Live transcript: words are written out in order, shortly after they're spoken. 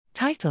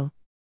Title: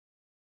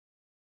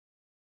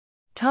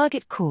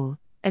 TargetCall,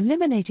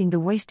 eliminating the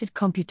wasted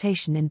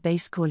computation in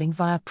basecalling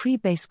via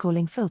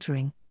pre-basecalling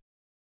filtering.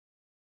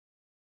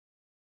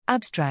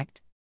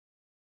 Abstract: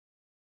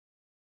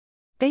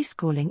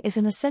 Basecalling is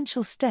an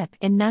essential step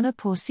in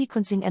nanopore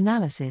sequencing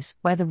analysis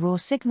where the raw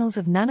signals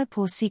of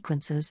nanopore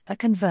sequences are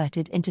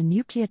converted into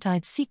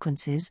nucleotide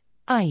sequences,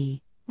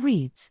 i.e.,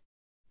 reads.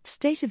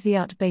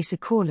 State-of-the-art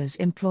basecallers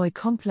employ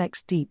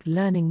complex deep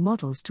learning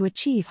models to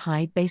achieve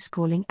high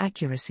basecalling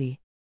accuracy.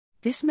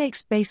 This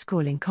makes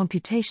basecalling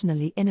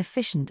computationally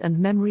inefficient and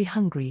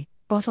memory-hungry,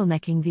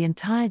 bottlenecking the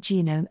entire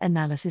genome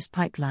analysis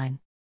pipeline.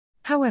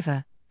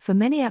 However, for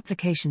many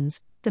applications,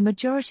 the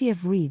majority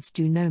of reads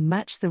do not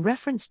match the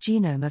reference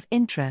genome of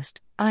interest,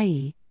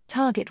 i.e.,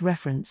 target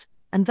reference,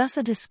 and thus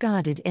are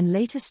discarded in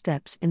later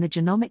steps in the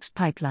genomics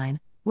pipeline,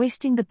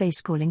 wasting the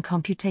basecalling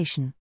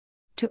computation.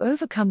 To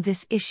overcome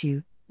this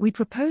issue, we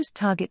propose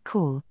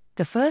TargetCall,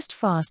 the first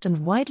fast and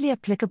widely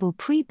applicable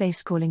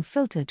pre-basecalling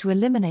filter to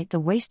eliminate the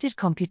wasted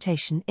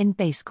computation in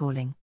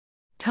basecalling.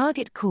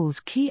 TargetCall's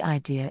key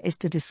idea is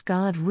to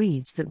discard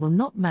reads that will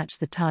not match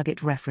the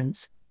target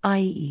reference,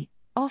 i.e.,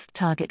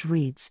 off-target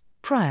reads,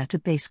 prior to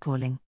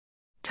basecalling.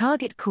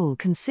 TargetCall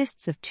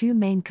consists of two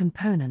main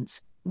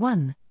components: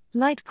 1.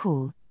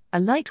 LightCall, a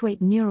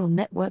lightweight neural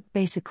network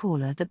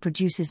basecaller that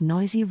produces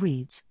noisy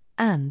reads,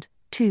 and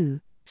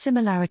 2.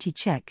 Similarity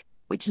check,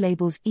 which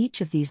labels each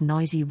of these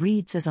noisy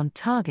reads as on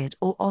target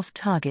or off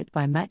target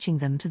by matching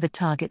them to the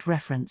target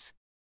reference.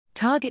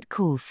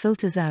 TargetCall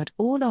filters out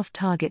all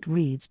off-target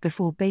reads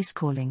before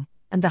basecalling,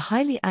 and the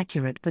highly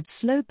accurate but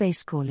slow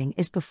basecalling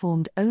is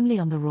performed only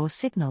on the raw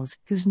signals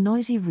whose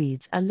noisy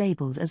reads are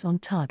labeled as on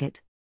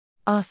target.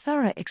 Our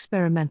thorough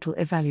experimental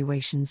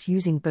evaluations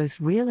using both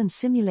real and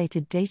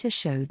simulated data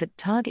show that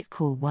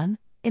TargetCall 1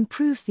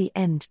 improves the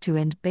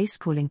end-to-end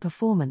basecalling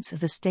performance of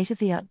the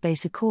state-of-the-art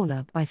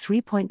basecaller by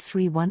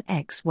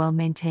 3.31x while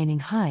maintaining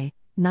high,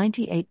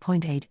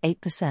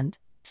 98.88%,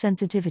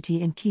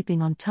 sensitivity in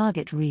keeping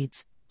on-target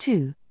reads.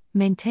 2.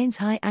 Maintains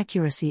high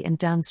accuracy in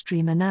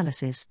downstream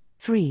analysis.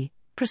 3.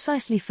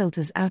 Precisely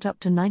filters out up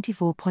to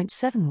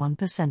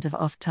 94.71% of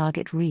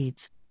off-target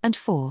reads. And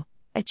 4.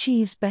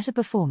 Achieves better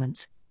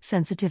performance,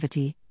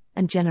 sensitivity,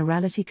 and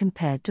generality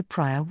compared to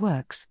prior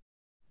works.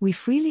 We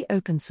freely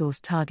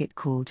open-source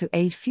TargetCall to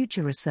aid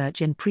future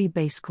research in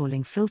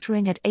pre-basecalling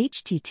filtering at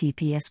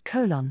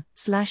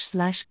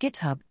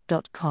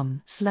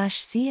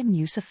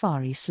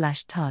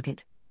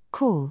https://github.com/cmusafari/target.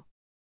 Call.